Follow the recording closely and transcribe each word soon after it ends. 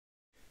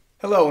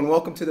Hello and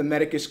welcome to the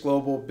Medicus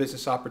Global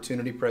Business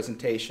Opportunity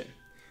presentation.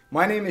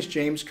 My name is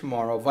James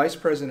Camaro, Vice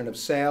President of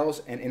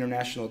Sales and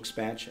International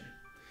Expansion.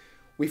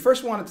 We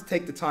first wanted to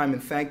take the time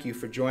and thank you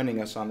for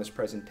joining us on this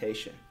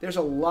presentation. There's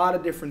a lot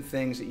of different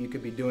things that you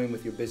could be doing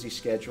with your busy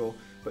schedule,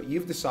 but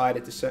you've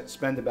decided to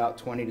spend about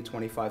 20 to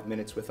 25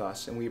 minutes with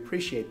us, and we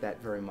appreciate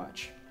that very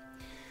much.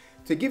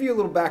 To give you a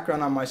little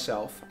background on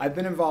myself, I've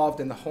been involved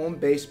in the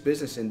home-based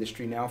business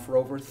industry now for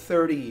over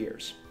 30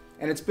 years.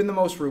 And it's been the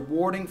most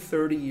rewarding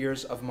 30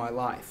 years of my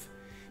life,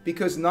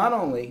 because not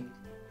only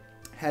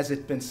has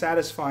it been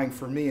satisfying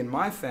for me and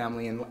my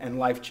family and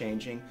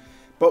life-changing,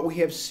 but we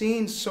have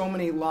seen so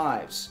many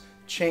lives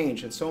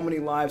change and so many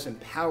lives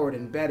empowered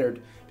and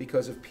bettered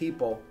because of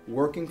people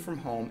working from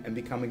home and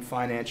becoming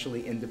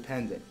financially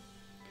independent.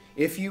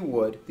 If you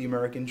would, the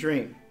American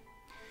dream.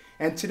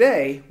 And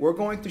today, we're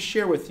going to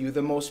share with you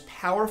the most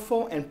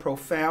powerful and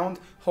profound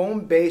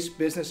home-based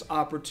business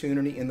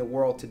opportunity in the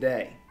world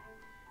today.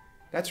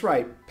 That's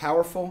right,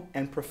 powerful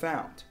and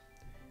profound.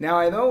 Now,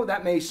 I know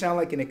that may sound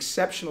like an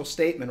exceptional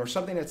statement or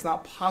something that's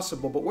not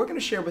possible, but we're going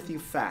to share with you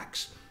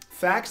facts.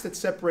 Facts that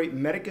separate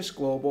Medicus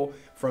Global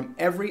from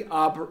every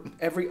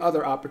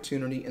other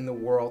opportunity in the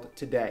world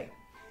today.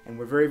 And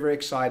we're very, very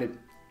excited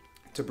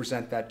to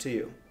present that to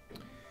you.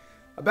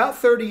 About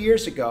 30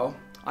 years ago,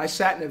 I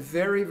sat in a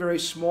very, very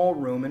small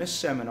room in a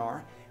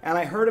seminar, and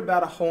I heard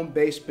about a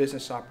home-based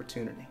business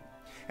opportunity.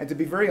 And to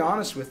be very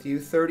honest with you,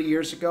 30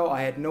 years ago,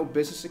 I had no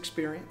business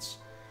experience.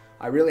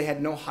 I really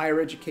had no higher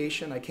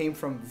education. I came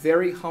from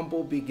very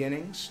humble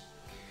beginnings.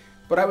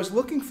 But I was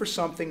looking for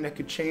something that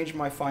could change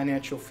my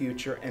financial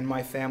future and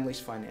my family's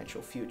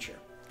financial future.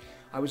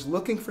 I was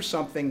looking for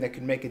something that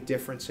could make a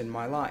difference in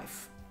my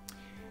life.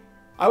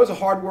 I was a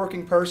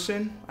hardworking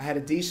person. I had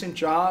a decent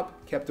job,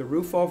 kept a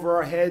roof over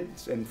our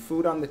heads and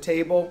food on the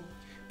table.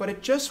 But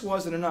it just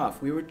wasn't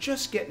enough. We were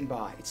just getting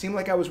by. It seemed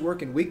like I was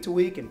working week to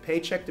week and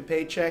paycheck to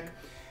paycheck.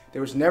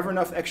 There was never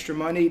enough extra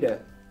money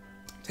to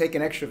take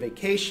an extra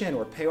vacation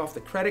or pay off the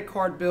credit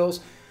card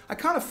bills. I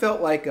kind of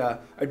felt like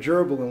a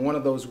gerbil in one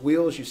of those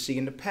wheels you see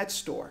in the pet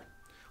store.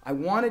 I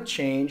wanted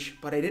change,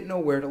 but I didn't know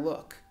where to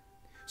look.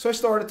 So I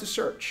started to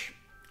search.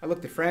 I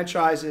looked at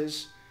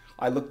franchises.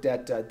 I looked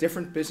at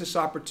different business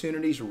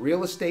opportunities,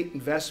 real estate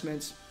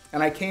investments,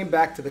 and I came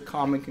back to the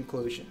common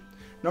conclusion.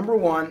 Number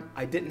one,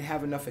 I didn't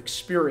have enough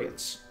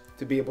experience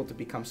to be able to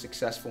become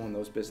successful in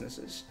those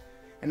businesses.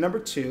 And number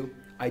two,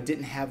 I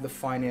didn't have the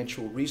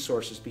financial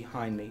resources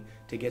behind me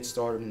to get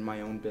started in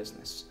my own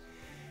business.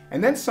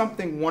 And then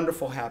something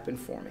wonderful happened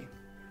for me.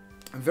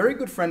 A very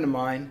good friend of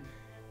mine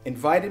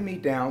invited me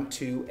down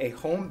to a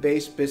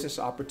home-based business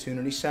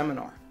opportunity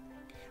seminar.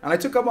 And I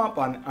took him up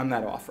on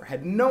that offer.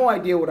 Had no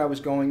idea what I was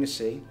going to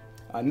see,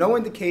 no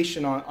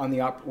indication on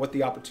what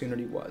the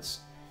opportunity was.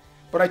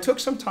 But I took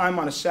some time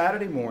on a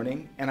Saturday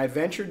morning and I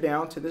ventured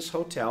down to this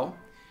hotel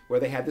where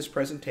they had this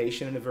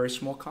presentation in a very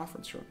small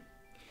conference room.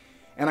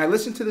 And I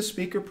listened to the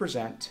speaker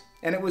present,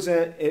 and it was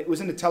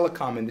in the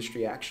telecom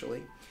industry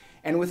actually.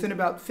 And within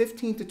about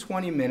 15 to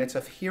 20 minutes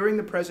of hearing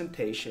the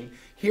presentation,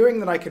 hearing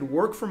that I could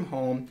work from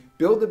home,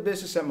 build a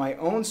business at my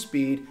own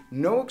speed,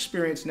 no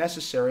experience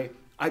necessary,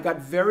 I got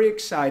very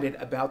excited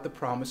about the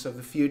promise of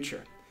the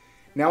future.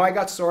 Now I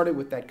got started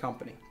with that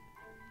company.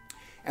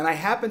 And I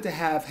happened to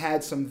have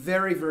had some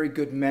very, very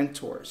good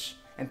mentors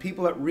and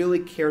people that really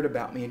cared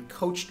about me and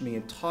coached me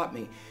and taught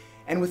me.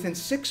 And within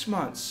 6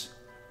 months,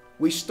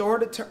 we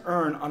started to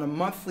earn on a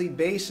monthly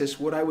basis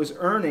what I was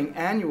earning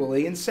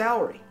annually in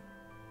salary.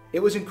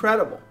 It was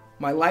incredible.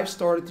 My life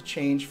started to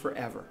change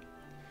forever.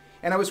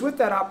 And I was with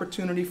that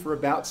opportunity for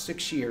about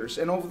 6 years.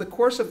 And over the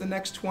course of the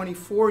next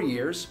 24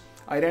 years,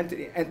 I'd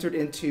entered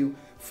into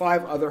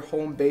 5 other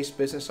home-based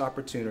business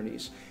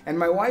opportunities. And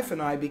my wife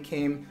and I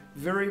became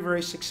very,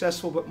 very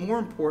successful, but more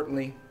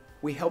importantly,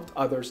 we helped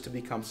others to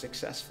become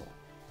successful.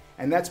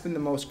 And that's been the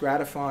most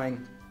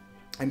gratifying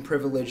and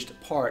privileged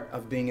part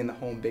of being in the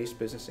home-based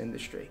business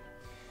industry.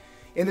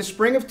 In the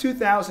spring of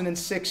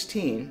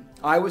 2016,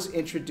 I was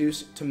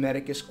introduced to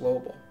Medicus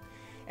Global.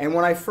 And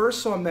when I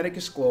first saw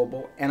Medicus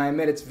Global and I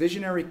met its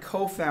visionary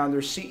co-founder,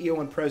 CEO,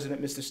 and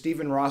president, Mr.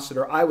 Stephen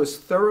Rossiter, I was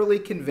thoroughly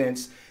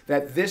convinced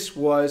that this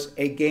was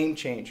a game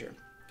changer.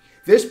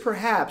 This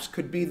perhaps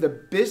could be the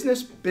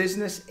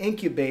business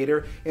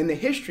incubator in the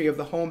history of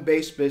the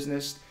home-based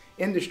business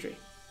industry.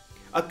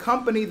 A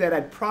company that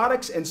had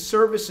products and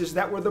services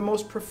that were the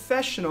most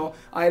professional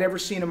I had ever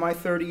seen in my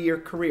 30-year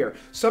career.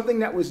 Something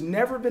that was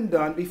never been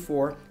done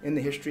before in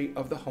the history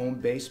of the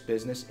home-based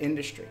business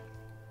industry.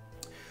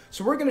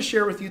 So we're going to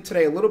share with you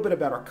today a little bit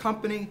about our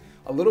company,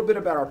 a little bit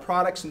about our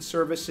products and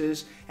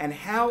services, and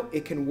how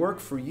it can work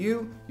for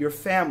you, your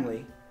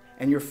family,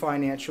 and your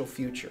financial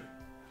future.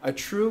 A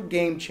true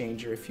game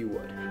changer, if you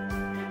would.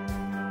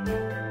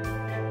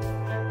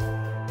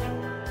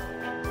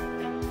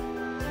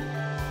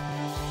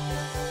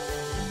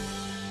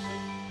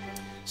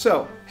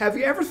 So, have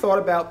you ever thought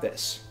about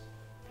this?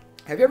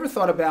 Have you ever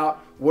thought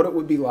about what it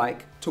would be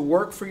like to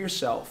work for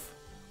yourself,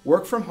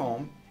 work from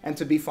home, and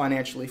to be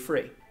financially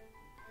free?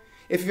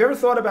 If you've ever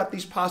thought about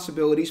these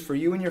possibilities for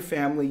you and your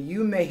family,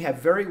 you may have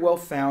very well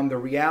found the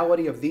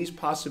reality of these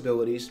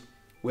possibilities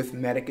with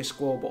Medicus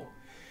Global.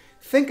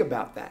 Think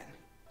about that.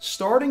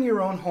 Starting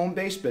your own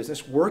home-based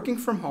business, working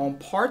from home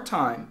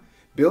part-time,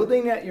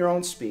 building at your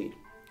own speed,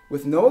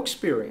 with no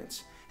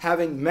experience,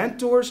 having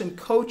mentors and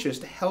coaches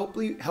to help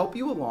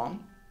you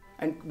along,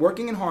 and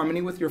working in harmony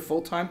with your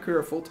full-time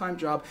career, full-time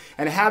job,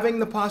 and having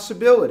the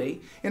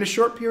possibility in a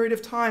short period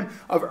of time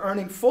of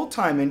earning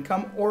full-time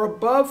income or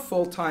above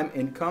full-time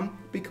income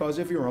because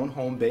of your own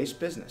home-based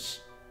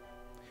business.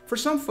 For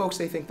some folks,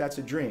 they think that's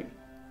a dream.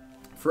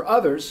 For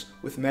others,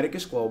 with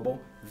Medicus Global,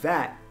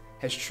 that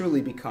has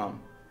truly become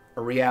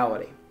a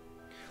reality.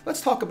 Let's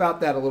talk about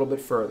that a little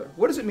bit further.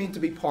 What does it mean to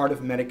be part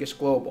of Medicus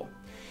Global?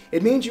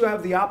 It means you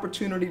have the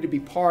opportunity to be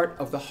part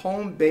of the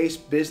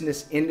home-based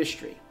business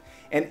industry,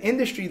 an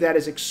industry that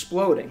is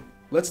exploding.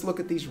 Let's look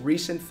at these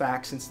recent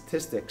facts and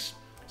statistics.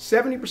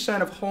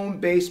 70% of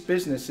home-based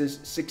businesses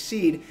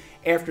succeed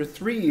after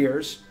 3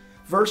 years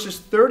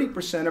versus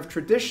 30% of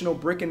traditional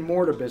brick and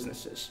mortar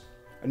businesses.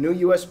 A new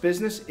U.S.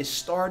 business is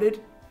started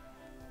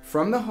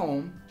from the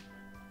home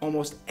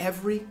almost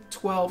every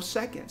 12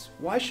 seconds.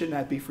 Why shouldn't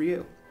that be for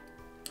you?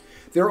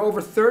 There are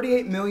over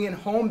 38 million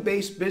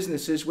home-based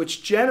businesses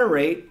which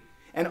generate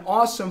an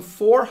awesome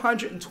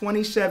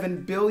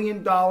 $427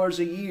 billion a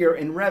year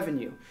in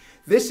revenue.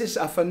 This is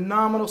a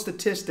phenomenal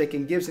statistic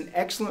and gives an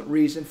excellent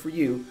reason for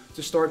you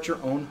to start your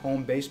own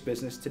home-based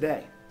business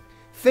today.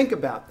 Think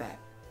about that.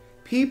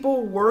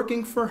 People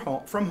working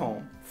from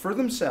home for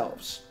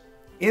themselves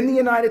in the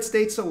United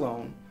States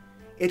alone,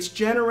 it's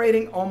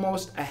generating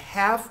almost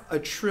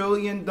 $500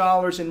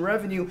 billion in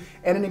revenue,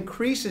 and it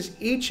increases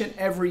each and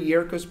every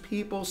year because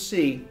people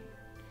see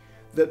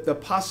the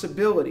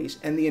possibilities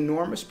and the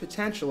enormous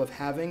potential of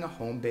having a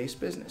home-based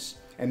business.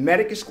 And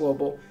Medicus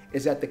Global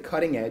is at the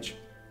cutting edge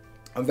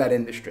of that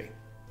industry.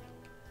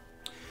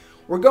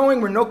 We're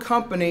going where no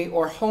company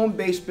or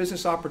home-based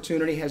business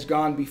opportunity has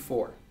gone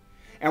before.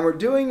 And we're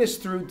doing this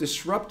through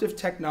disruptive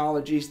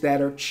technologies that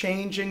are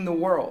changing the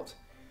world.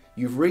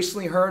 You've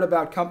recently heard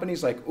about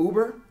companies like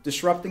Uber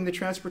disrupting the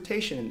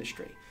transportation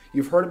industry.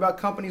 You've heard about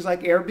companies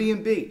like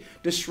Airbnb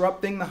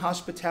disrupting the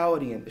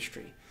hospitality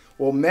industry.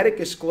 Well,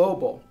 Medicus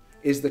Global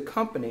is the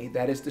company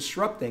that is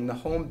disrupting the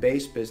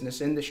home-based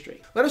business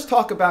industry. Let us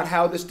talk about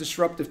how this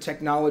disruptive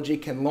technology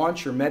can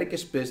launch your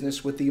Medicus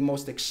business with the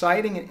most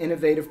exciting and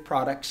innovative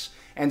products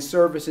and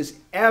services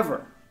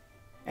ever,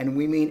 and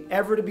we mean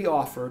ever, to be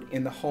offered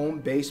in the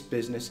home-based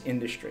business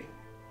industry.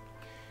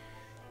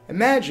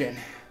 Imagine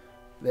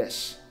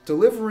this: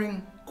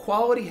 delivering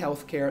quality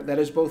healthcare that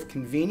is both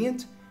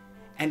convenient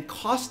and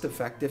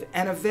cost-effective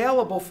and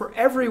available for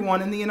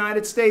everyone in the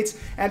United States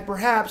and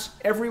perhaps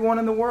everyone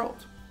in the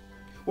world.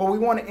 Well, we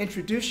want to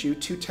introduce you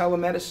to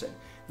telemedicine.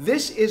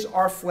 This is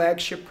our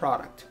flagship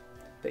product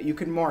that you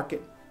can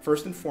market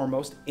first and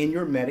foremost in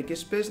your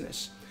Medicus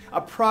business.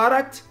 A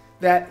product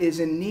that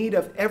is in need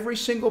of every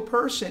single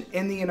person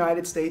in the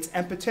United States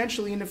and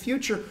potentially in the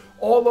future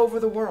all over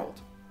the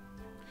world.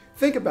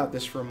 Think about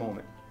this for a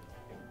moment.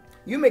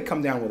 You may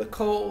come down with a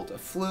cold, a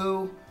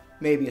flu,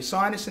 maybe a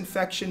sinus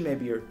infection,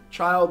 maybe your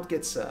child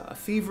gets a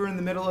fever in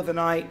the middle of the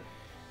night.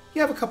 You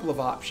have a couple of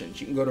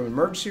options. You can go to an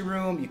emergency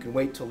room, you can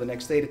wait till the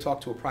next day to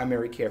talk to a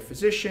primary care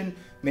physician.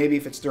 Maybe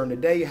if it's during the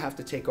day, you have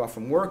to take off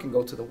from work and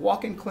go to the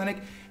walk-in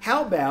clinic.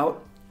 How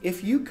about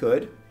if you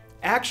could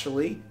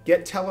actually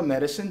get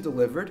telemedicine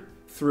delivered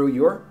through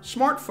your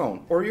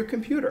smartphone or your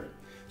computer?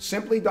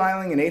 Simply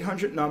dialing an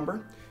 800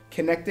 number,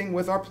 connecting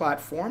with our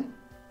platform,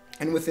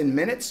 and within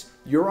minutes,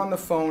 you're on the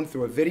phone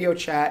through a video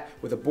chat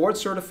with a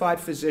board-certified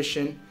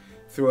physician,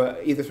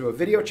 either through a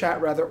video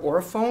chat or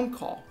a phone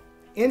call.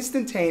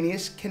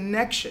 Instantaneous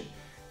connection.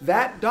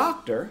 That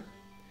doctor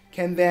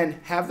can then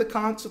have the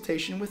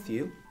consultation with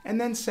you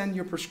and then send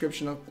your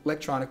prescription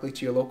electronically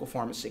to your local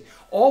pharmacy,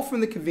 all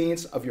from the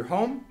convenience of your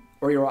home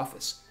or your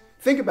office.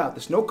 Think about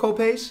this: no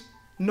copays,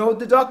 no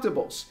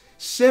deductibles.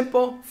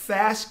 Simple,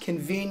 fast,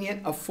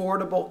 convenient,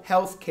 affordable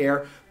health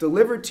care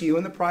delivered to you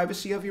in the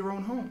privacy of your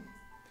own home.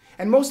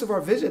 And most of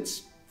our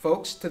visits,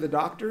 folks, to the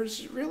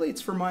doctors, really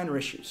it's for minor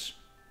issues.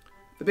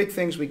 The big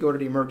things, we go to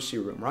the emergency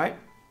room, right?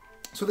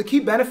 So the key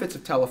benefits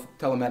of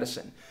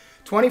telemedicine: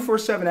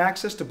 24/7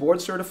 access to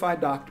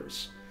board-certified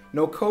doctors,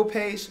 no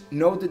copays,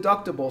 no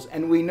deductibles,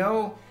 and we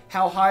know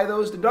how high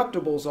those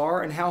deductibles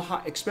are and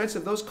how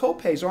expensive those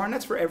copays are, and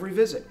that's for every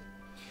visit.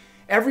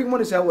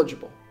 Everyone is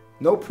eligible,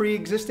 no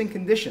pre-existing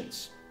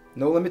conditions,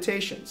 no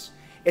limitations.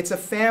 It's a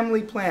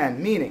family plan,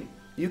 meaning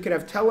you can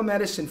have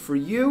telemedicine for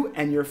you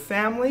and your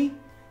family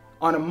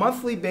on a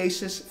monthly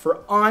basis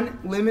for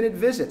unlimited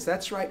visits.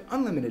 That's right,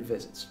 unlimited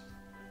visits.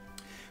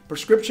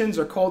 Prescriptions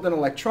are called in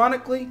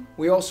electronically.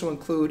 We also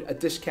include a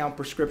discount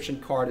prescription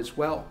card as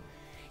well.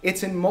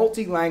 It's in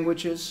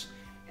multi-languages,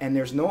 and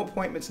there's no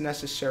appointments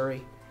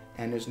necessary,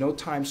 and there's no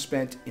time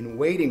spent in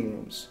waiting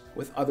rooms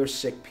with other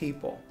sick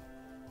people.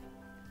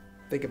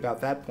 Think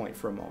about that point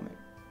for a moment.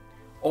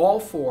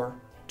 All for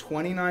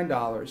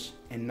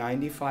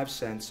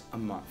 $29.95 a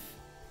month.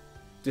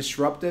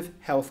 Disruptive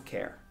health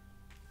care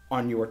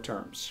on your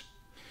terms.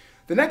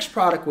 The next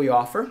product we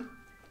offer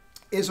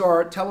is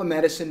our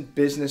telemedicine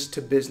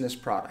business-to-business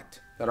product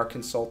that our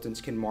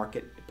consultants can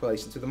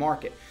place into the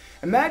market.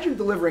 Imagine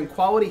delivering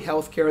quality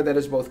healthcare that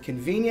is both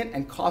convenient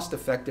and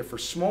cost-effective for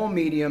small,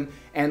 medium,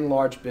 and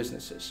large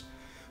businesses.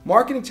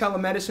 Marketing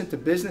telemedicine to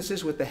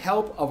businesses with the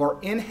help of our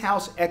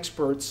in-house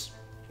experts,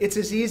 it's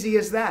as easy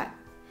as that.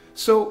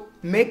 So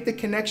make the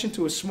connection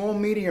to a small,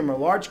 medium, or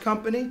large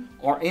company.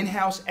 Our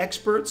in-house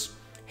experts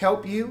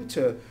help you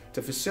to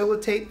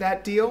facilitate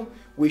that deal.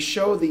 We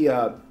show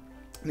the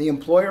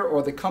employer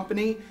or the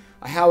company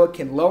how it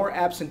can lower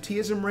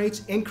absenteeism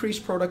rates, increase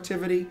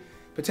productivity,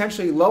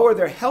 potentially lower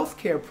their health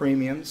care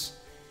premiums,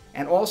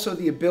 and also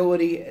the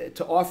ability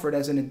to offer it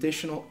as an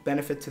additional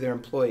benefit to their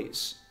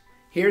employees.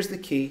 Here's the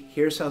key.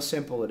 Here's how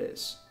simple it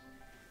is.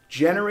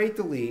 Generate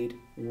the lead,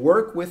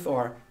 work with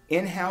our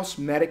in-house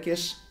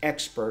Medicus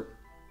expert,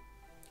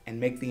 and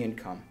make the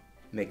income,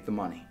 make the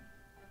money.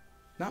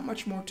 Not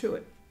much more to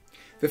it.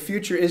 The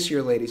future is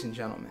here, ladies and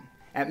gentlemen.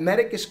 At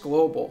Medicus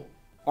Global,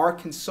 our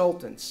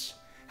consultants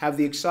have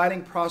the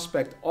exciting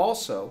prospect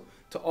also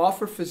to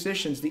offer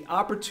physicians the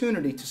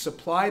opportunity to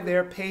supply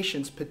their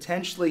patients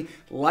potentially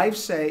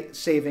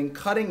life-saving,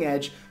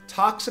 cutting-edge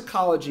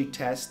toxicology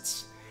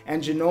tests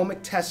and genomic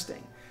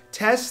testing,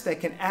 tests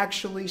that can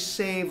actually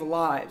save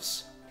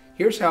lives.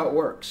 Here's how it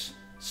works.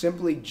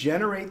 Simply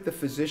generate the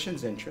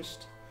physician's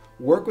interest,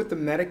 work with the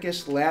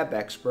Medicus lab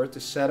expert to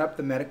set up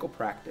the medical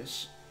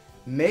practice,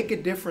 make a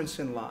difference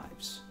in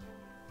lives,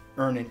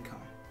 earn income.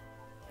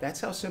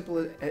 That's how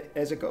simple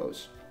as it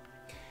goes.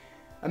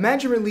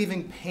 Imagine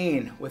relieving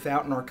pain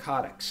without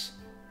narcotics,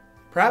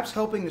 perhaps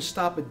helping to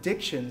stop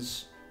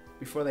addictions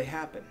before they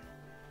happen.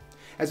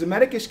 As a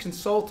Medicus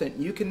consultant,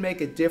 you can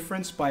make a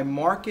difference by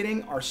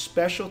marketing our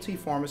specialty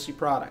pharmacy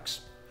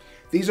products.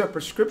 These are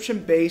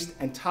prescription-based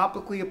and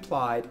topically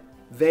applied.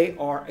 They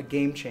are a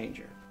game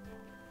changer.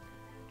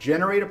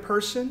 Generate a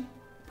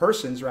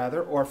person's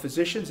or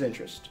physician's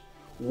interest.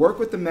 Work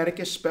with the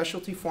Medicus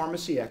specialty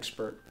pharmacy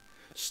expert.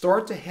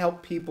 Start to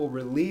help people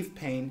relieve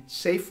pain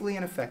safely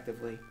and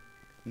effectively.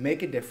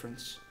 Make a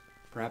difference,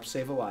 perhaps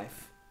save a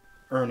life,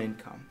 earn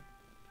income.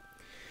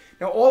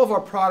 Now, all of our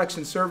products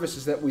and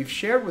services that we've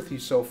shared with you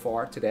so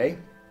far today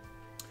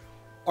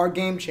are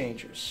game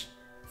changers.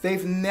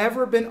 They've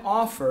never been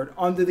offered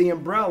under the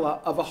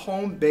umbrella of a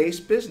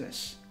home-based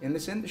business in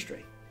this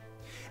industry.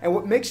 And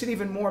what makes it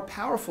even more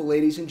powerful,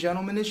 ladies and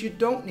gentlemen, is you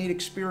don't need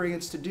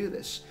experience to do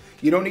this.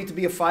 You don't need to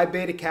be a Phi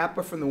Beta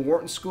Kappa from the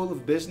Wharton School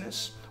of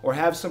Business or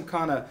have some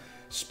kind of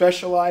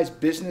specialized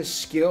business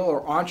skill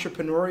or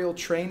entrepreneurial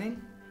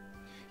training.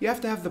 You have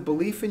to have the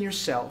belief in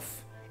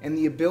yourself and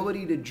the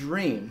ability to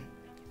dream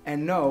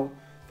and know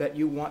that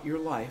you want your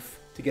life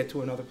to get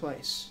to another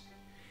place.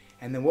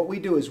 And then what we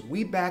do is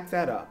we back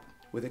that up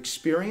with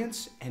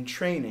experience and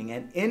training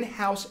and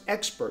in-house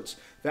experts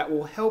that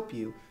will help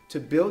you to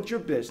build your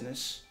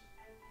business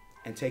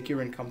and take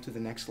your income to the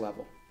next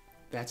level.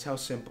 That's how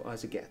simple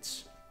as it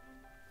gets.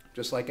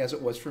 Just like as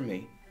it was for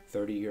me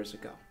 30 years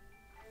ago.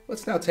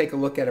 Let's now take a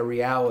look at a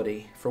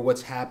reality for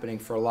what's happening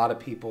for a lot of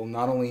people,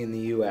 not only in the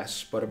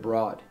U.S., but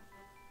abroad.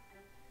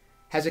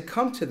 Has it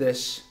come to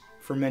this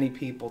for many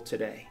people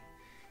today?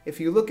 If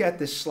you look at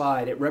this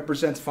slide, it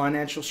represents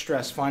financial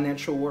stress,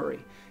 financial worry,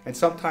 and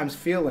sometimes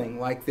feeling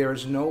like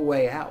there's no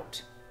way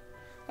out.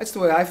 That's the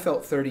way I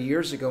felt 30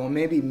 years ago, and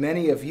maybe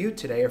many of you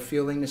today are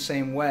feeling the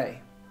same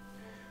way.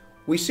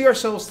 We see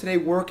ourselves today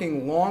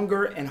working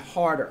longer and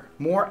harder,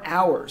 more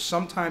hours,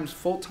 sometimes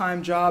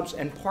full-time jobs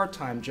and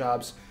part-time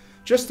jobs,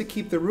 just to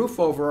keep the roof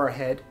over our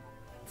head,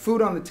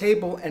 food on the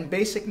table, and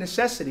basic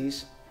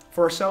necessities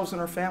for ourselves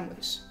and our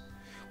families.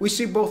 We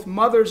see both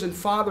mothers and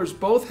fathers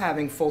both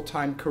having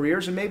full-time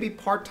careers and maybe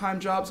part-time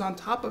jobs on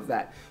top of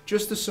that,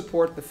 just to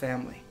support the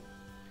family.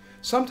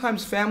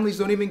 Sometimes families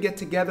don't even get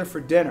together for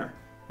dinner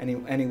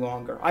any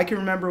longer. I can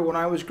remember when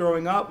I was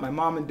growing up, my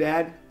mom and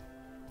dad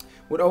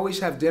would always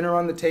have dinner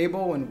on the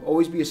table and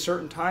always be a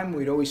certain time.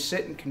 We'd always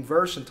sit and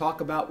converse and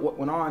talk about what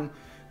went on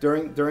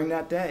during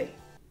that day.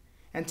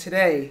 And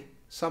today,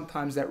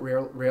 sometimes that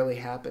rarely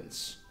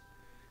happens.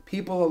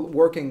 People are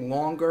working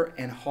longer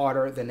and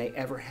harder than they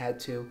ever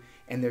had to,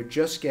 and they're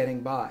just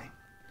getting by.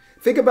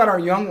 Think about our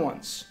young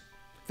ones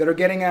that are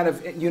getting out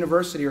of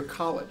university or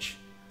college.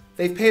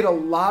 They've paid a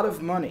lot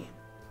of money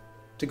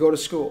to go to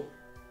school.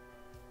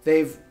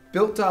 They've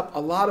built up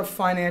a lot of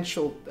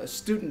financial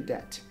student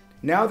debt.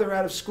 Now they're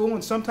out of school,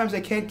 and sometimes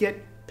they can't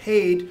get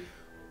paid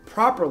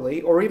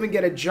properly or even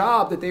get a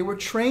job that they were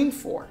trained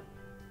for.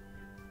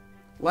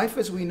 Life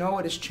as we know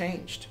it has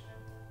changed.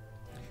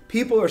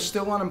 People are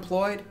still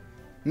unemployed.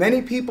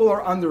 Many people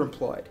are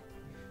underemployed.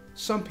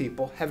 Some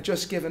people have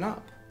just given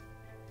up.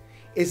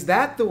 Is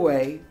that the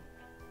way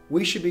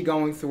we should be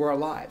going through our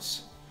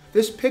lives?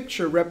 This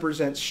picture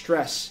represents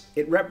stress.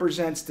 It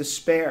represents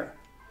despair.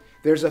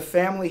 There's a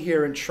family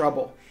here in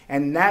trouble,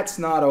 and that's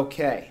not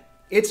okay.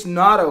 It's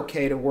not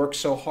okay to work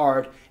so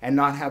hard and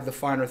not have the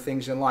finer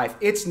things in life.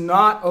 It's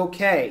not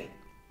okay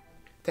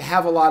to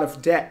have a lot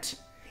of debt.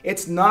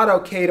 It's not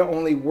okay to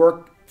only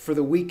work for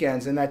the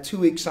weekends and that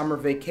 2-week summer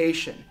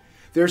vacation.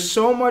 There's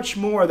so much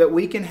more that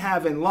we can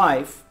have in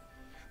life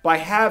by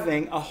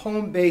having a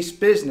home-based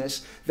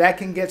business that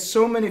can get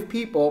so many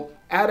people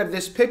out of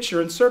this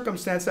picture and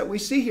circumstance that we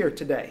see here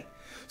today.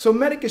 So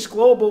Medicus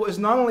Global is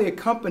not only a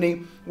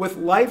company with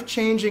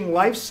life-changing,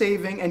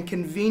 life-saving, and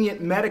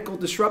convenient medical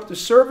disruptive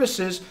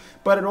services,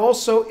 but it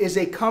also is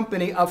a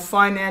company of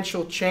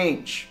financial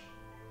change.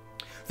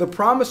 The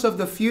promise of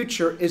the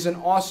future is an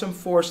awesome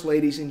force,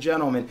 ladies and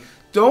gentlemen.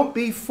 Don't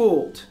be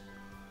fooled.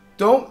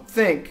 Don't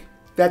think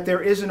that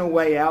there isn't a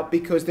way out,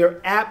 because there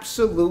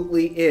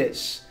absolutely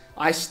is.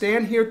 I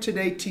stand here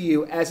today to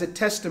you as a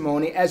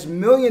testimony, as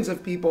millions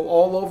of people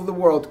all over the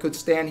world could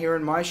stand here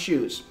in my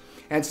shoes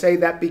and say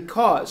that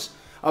because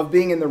of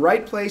being in the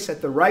right place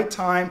at the right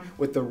time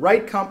with the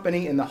right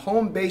company in the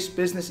home-based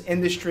business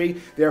industry,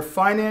 their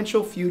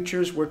financial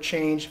futures were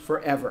changed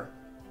forever.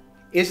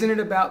 Isn't it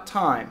about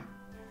time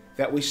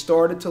that we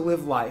started to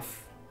live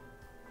life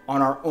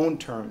on our own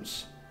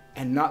terms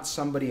and not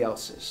somebody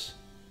else's?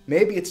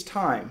 Maybe it's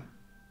time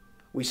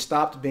we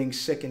stopped being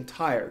sick and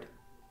tired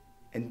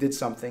and did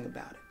something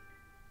about it.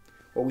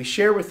 What we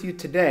share with you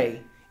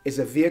today is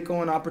a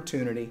vehicle and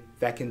opportunity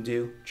that can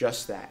do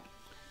just that.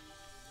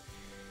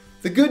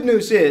 The good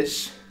news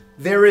is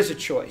there is a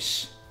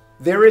choice.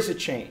 There is a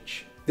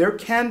change. There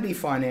can be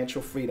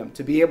financial freedom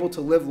to be able to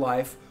live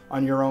life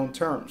on your own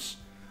terms.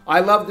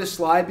 I love this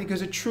slide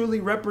because it truly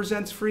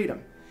represents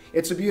freedom.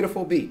 It's a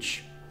beautiful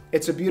beach.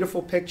 It's a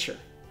beautiful picture.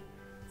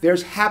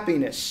 There's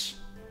happiness.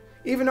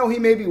 Even though he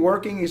may be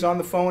working, he's on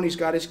the phone, he's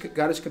got his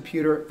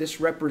computer, this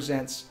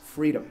represents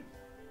freedom,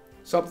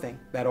 something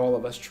that all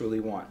of us truly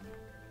want.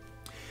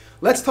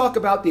 Let's talk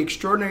about the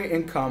extraordinary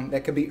income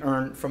that can be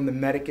earned from the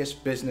Medicus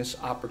business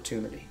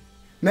opportunity.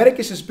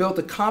 Medicus has built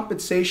a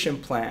compensation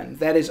plan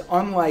that is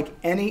unlike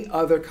any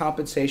other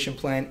compensation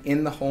plan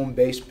in the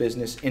home-based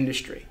business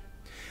industry.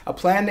 A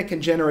plan that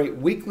can generate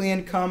weekly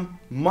income,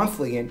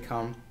 monthly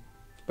income,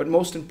 but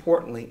most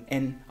importantly,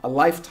 in a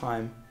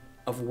lifetime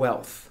of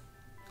wealth.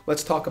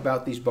 Let's talk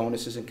about these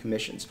bonuses and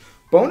commissions.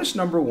 Bonus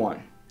number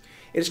one,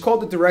 it is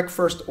called the direct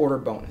first order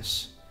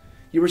bonus.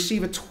 You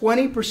receive a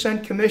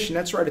 20% commission,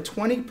 that's right, a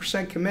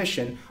 20%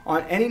 commission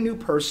on any new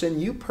person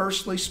you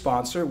personally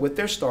sponsor with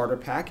their starter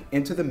pack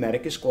into the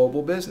Medicus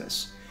Global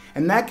business.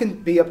 And that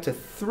can be up to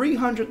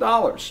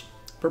 $300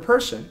 per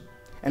person,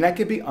 and that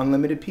could be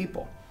unlimited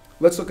people.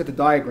 Let's look at the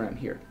diagram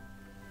here.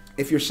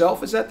 If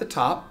yourself is at the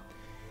top,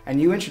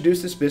 and you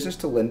introduce this business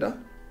to Linda,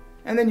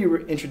 and then you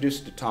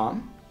introduce it to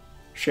Tom,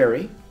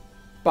 Sherry,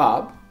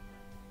 Bob,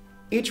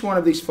 each one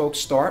of these folks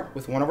start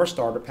with one of our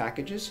starter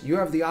packages. You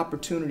have the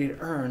opportunity to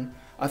earn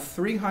a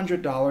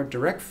 $300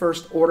 direct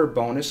first order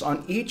bonus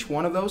on each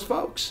one of those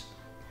folks.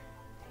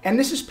 And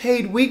this is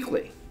paid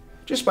weekly.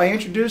 Just by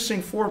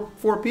introducing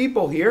four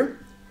people here,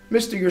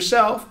 Mr.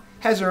 Yourself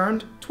has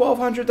earned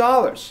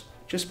 $1,200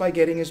 just by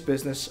getting his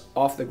business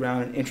off the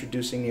ground and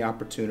introducing the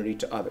opportunity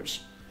to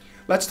others.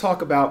 Let's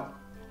talk about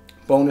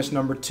bonus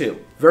number two.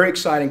 Very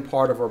exciting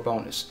part of our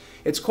bonus.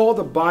 It's called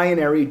the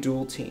binary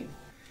dual team.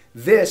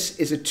 This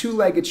is a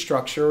two-legged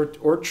structure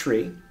or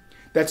tree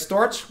that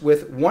starts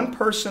with one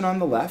person on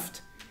the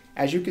left,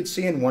 as you can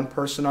see, and one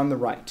person on the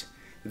right.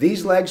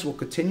 These legs will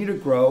continue to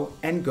grow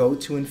and go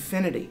to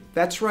infinity.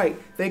 That's right,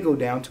 they go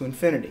down to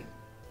infinity.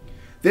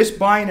 This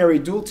binary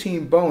dual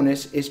team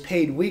bonus is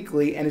paid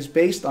weekly and is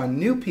based on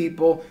new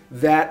people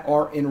that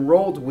are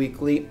enrolled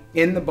weekly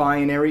in the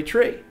binary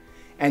tree.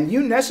 And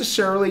you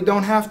necessarily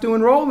don't have to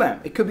enroll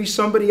them. It could be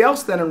somebody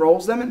else that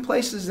enrolls them and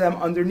places them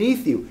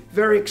underneath you.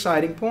 Very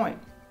exciting point.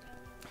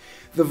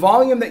 The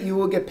volume that you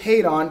will get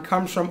paid on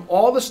comes from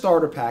all the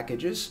starter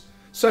packages,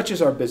 such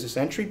as our Business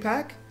Entry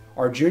Pack,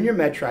 our Junior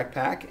MedTrack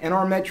Pack, and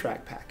our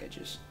MedTrack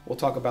packages. We'll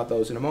talk about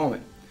those in a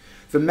moment.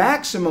 The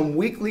maximum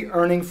weekly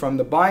earning from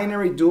the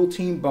binary dual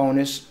team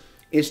bonus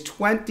is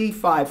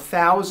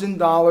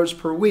 $25,000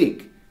 per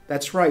week.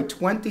 That's right,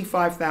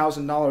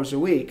 $25,000 a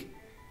week.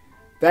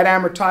 That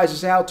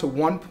amortizes out to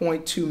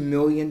 $1.2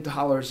 million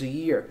a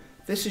year.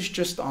 This is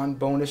just on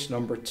bonus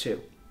number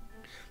two.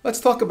 Let's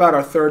talk about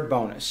our third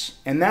bonus,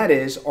 and that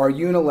is our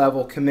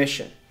unilevel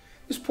commission.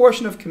 This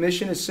portion of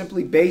commission is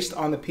simply based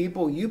on the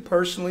people you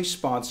personally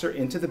sponsor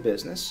into the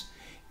business.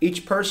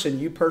 Each person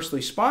you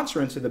personally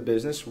sponsor into the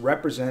business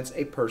represents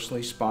a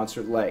personally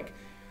sponsored leg.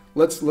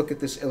 Let's look at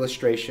this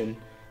illustration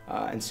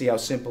and see how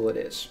simple it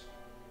is.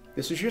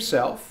 This is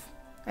yourself,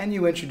 and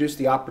you introduce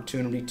the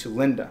opportunity to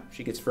Linda.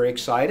 She gets very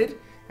excited,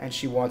 and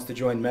she wants to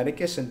join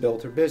Medicus and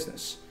build her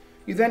business.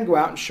 You then go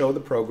out and show the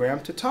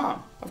program to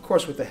Tom, of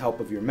course with the help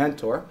of your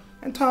mentor,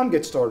 and Tom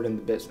gets started in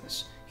the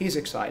business. He's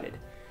excited.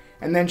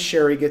 And then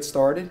Sherry gets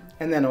started,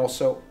 and then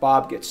also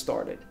Bob gets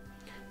started.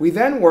 We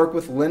then work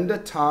with Linda,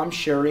 Tom,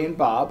 Sherry, and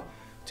Bob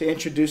to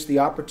introduce the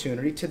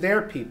opportunity to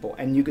their people,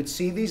 and you could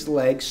see these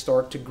legs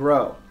start to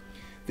grow.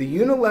 The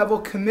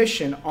unilevel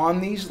commission on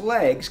these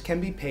legs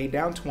can be paid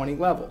down 20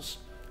 levels.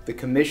 The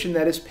commission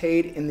that is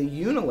paid in the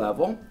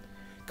unilevel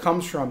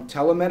comes from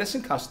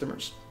telemedicine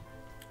customers,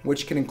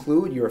 which can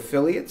include your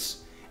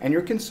affiliates and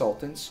your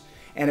consultants,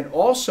 and it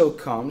also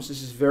comes,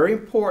 this is very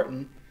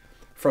important,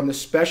 from the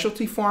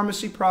specialty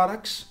pharmacy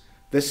products,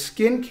 the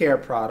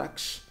skincare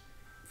products,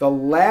 the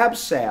lab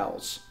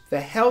sales,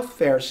 the health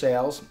fair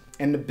sales,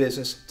 and the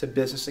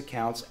business-to-business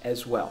accounts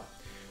as well.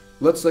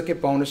 Let's look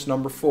at bonus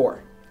number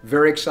 4.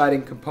 Very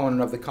exciting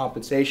component of the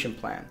compensation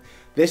plan.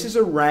 This is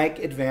a rank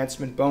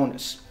advancement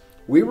bonus.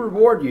 We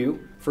reward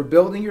you for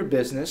building your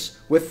business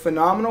with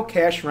phenomenal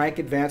cash rank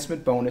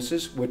advancement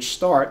bonuses, which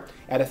start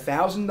at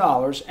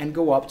 $1,000 and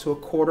go up to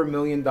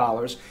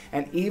 $250,000,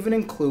 and even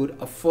include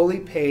a fully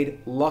paid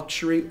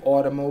luxury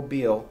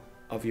automobile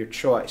of your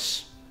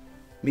choice.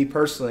 Me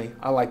personally,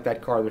 I like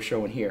that car they're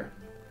showing here.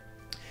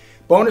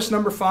 Bonus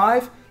number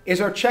 5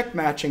 is our check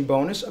matching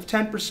bonus of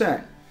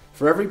 10%.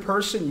 For every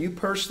person you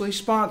personally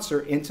sponsor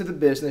into the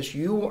business,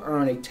 you will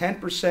earn a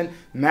 10%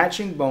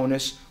 matching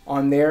bonus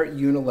on their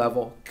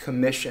unilevel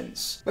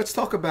commissions. Let's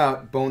talk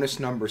about bonus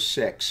number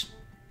 6.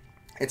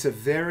 It's a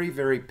very,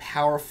 very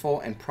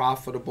powerful and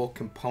profitable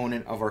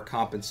component of our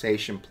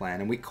compensation plan,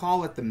 and we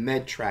call it the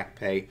MedTrack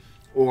Pay,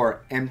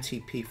 or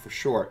MTP for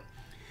short.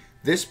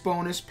 This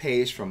bonus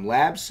pays from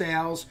lab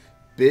sales,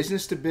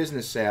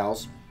 business-to-business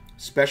sales,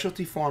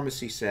 specialty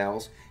pharmacy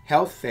sales,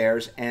 health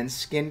fairs, and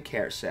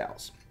skincare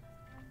sales.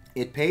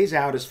 It pays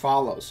out as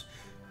follows: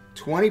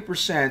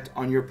 20%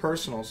 on your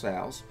personal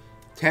sales,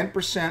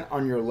 10%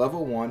 on your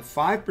level 1,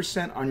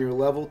 5% on your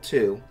level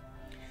 2,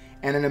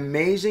 and an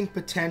amazing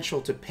potential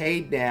to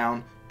pay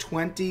down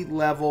 20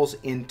 levels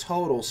in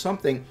total,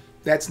 something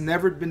that's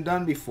never been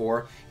done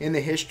before in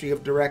the history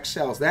of direct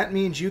sales. That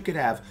means you could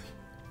have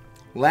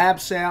lab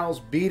sales,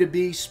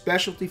 B2B,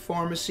 specialty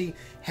pharmacy,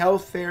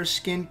 health fair,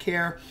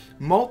 skincare,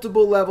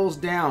 multiple levels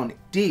down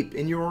deep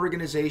in your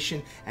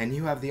organization, and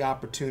you have the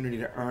opportunity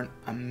to earn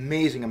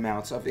amazing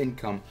amounts of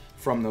income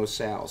from those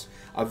sales.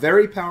 A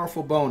very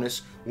powerful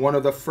bonus, one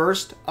of the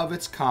first of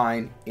its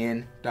kind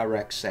in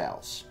direct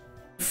sales.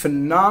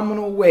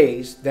 Phenomenal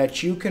ways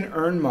that you can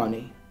earn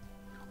money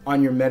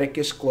on your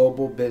Medicus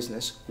Global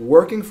business,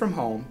 working from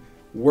home,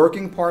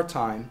 working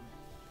part-time,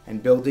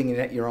 and building it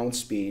at your own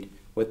speed,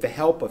 with the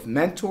help of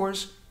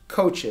mentors,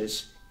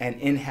 coaches, and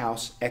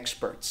in-house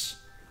experts.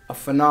 A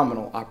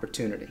phenomenal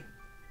opportunity.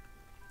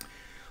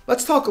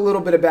 Let's talk a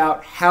little bit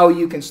about how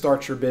you can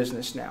start your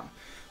business now.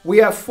 We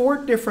have 4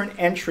 different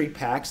entry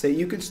packs that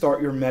you can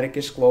start your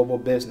Medicus Global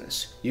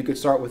business. You could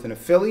start with an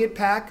affiliate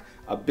pack,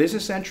 a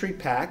business entry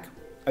pack,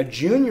 a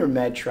junior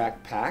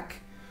MedTrack pack,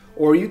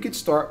 or you could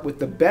start with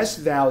the best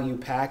value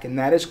pack, and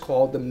that is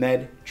called the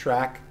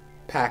MedTrack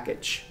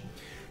package.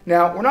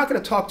 Now, we're not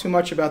going to talk too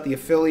much about the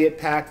affiliate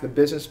pack, the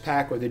business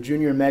pack, or the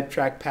junior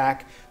MedTrack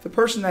pack. The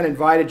person that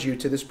invited you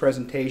to this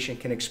presentation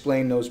can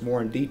explain those more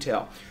in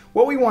detail.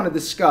 What we want to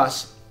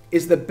discuss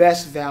is the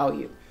best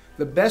value,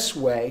 the best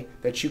way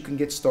that you can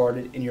get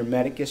started in your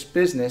Medicus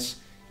business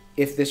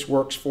if this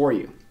works for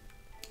you.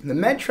 The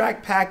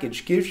MedTrack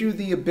package gives you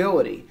the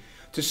ability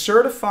to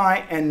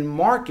certify and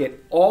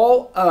market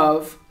all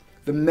of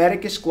the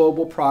Medicus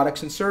Global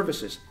products and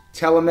services: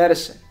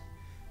 telemedicine,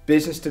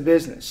 business to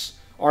business,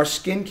 our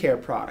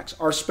skincare products,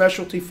 our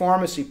specialty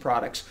pharmacy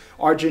products,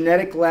 our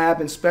genetic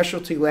lab and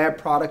specialty lab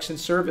products and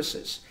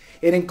services.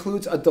 It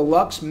includes a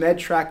deluxe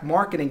MedTrack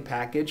marketing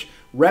package,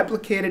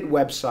 replicated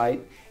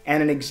website,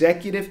 and an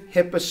executive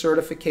HIPAA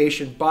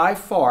certification. By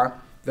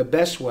far the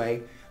best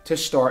way to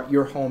start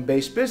your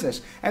home-based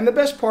business. And the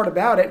best part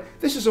about it,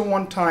 this is a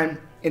one-time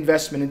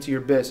investment into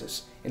your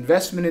business,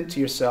 investment into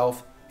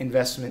yourself,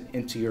 investment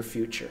into your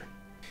future.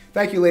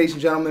 Thank you, ladies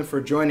and gentlemen,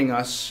 for joining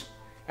us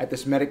at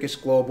this Medicus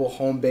Global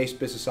Home-Based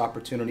Business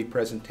Opportunity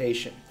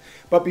presentation.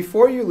 But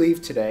before you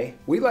leave today,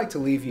 we'd like to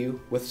leave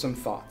you with some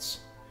thoughts.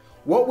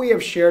 What we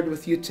have shared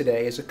with you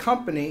today is a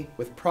company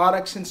with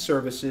products and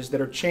services that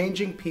are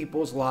changing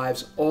people's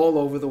lives all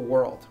over the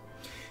world.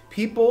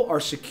 People are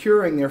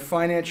securing their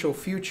financial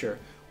future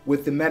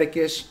with the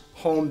Medicus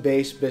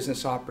Home-Based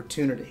Business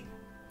Opportunity.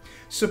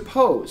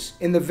 Suppose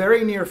in the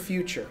very near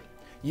future,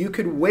 you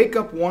could wake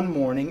up one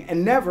morning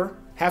and never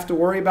have to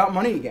worry about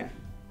money again.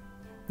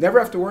 Never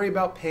have to worry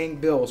about paying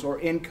bills or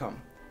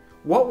income.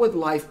 What would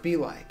life be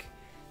like?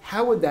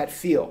 How would that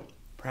feel?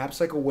 Perhaps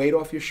like a weight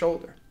off your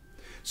shoulder.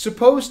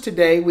 Suppose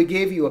today we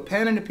gave you a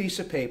pen and a piece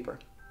of paper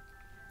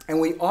and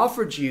we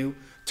offered you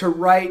to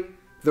write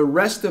the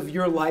rest of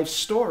your life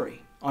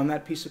story on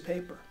that piece of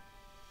paper.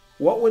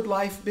 What would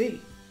life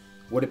be?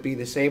 Would it be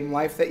the same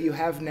life that you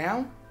have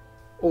now?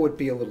 Or would it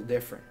be a little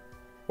different?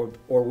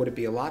 Or would it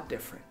be a lot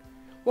different?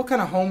 What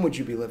kind of home would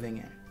you be living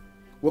in?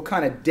 What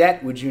kind of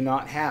debt would you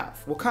not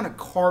have? What kind of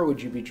car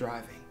would you be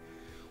driving?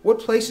 What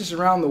places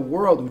around the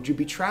world would you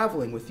be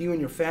traveling with you and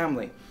your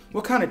family?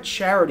 What kind of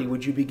charity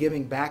would you be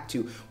giving back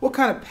to? What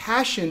kind of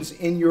passions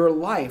in your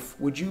life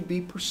would you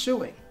be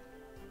pursuing?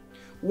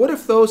 What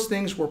if those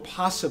things were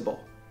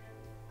possible?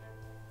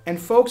 And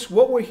folks,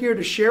 what we're here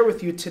to share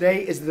with you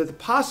today is that the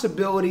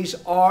possibilities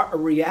are a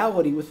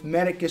reality with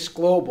Medicus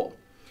Global.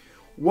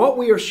 What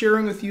we are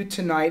sharing with you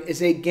tonight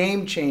is a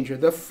game changer,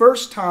 the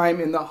first time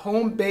in the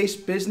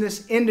home-based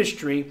business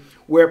industry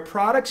where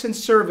products and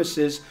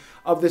services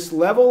of this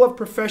level of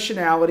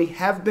professionality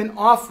have been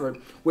offered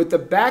with the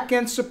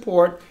back-end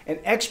support and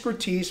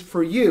expertise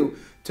for you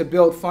to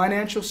build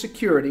financial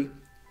security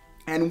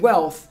and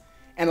wealth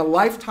and a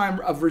lifetime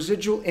of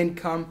residual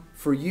income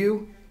for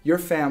you, your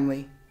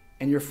family,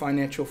 and your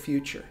financial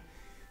future.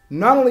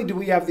 Not only do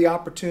we have the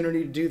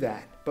opportunity to do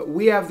that, but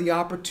we have the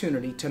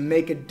opportunity to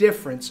make a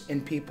difference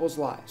in people's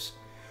lives,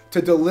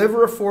 to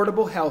deliver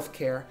affordable health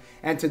care,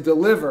 and to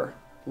deliver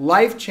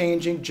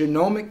life-changing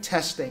genomic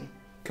testing.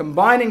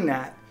 Combining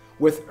that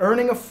with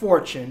earning a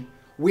fortune,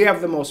 we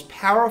have the most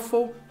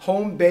powerful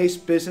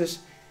home-based business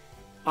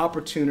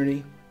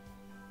opportunity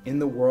in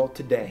the world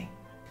today.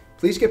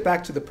 Please get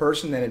back to the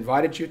person that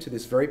invited you to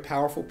this very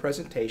powerful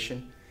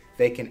presentation.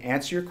 They can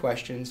answer your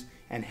questions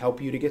and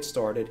help you to get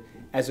started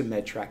as a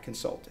MedTrack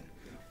consultant.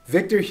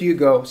 Victor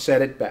Hugo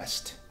said it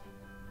best.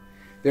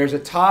 There's a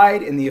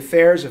tide in the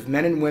affairs of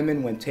men and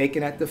women when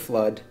taken at the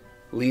flood,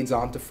 leads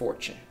on to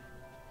fortune.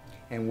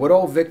 And what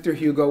old Victor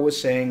Hugo was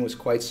saying was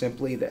quite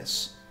simply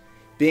this: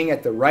 being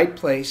at the right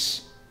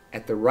place,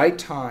 at the right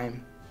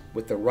time,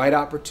 with the right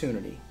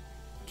opportunity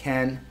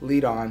can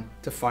lead on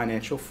to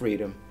financial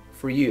freedom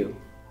for you,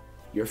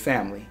 your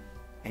family,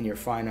 and your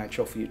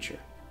financial future.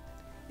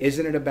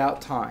 Isn't it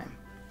about time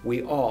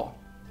we all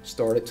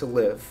started to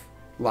live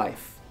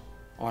life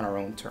on our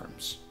own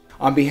terms?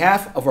 On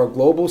behalf of our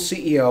global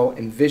CEO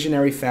and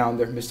visionary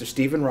founder, Mr.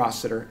 Stephen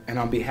Rossiter, and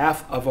on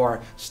behalf of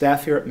our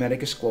staff here at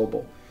Medicus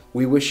Global,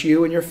 we wish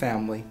you and your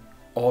family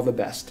all the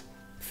best.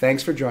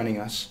 Thanks for joining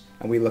us,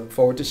 and we look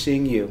forward to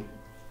seeing you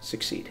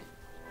succeed.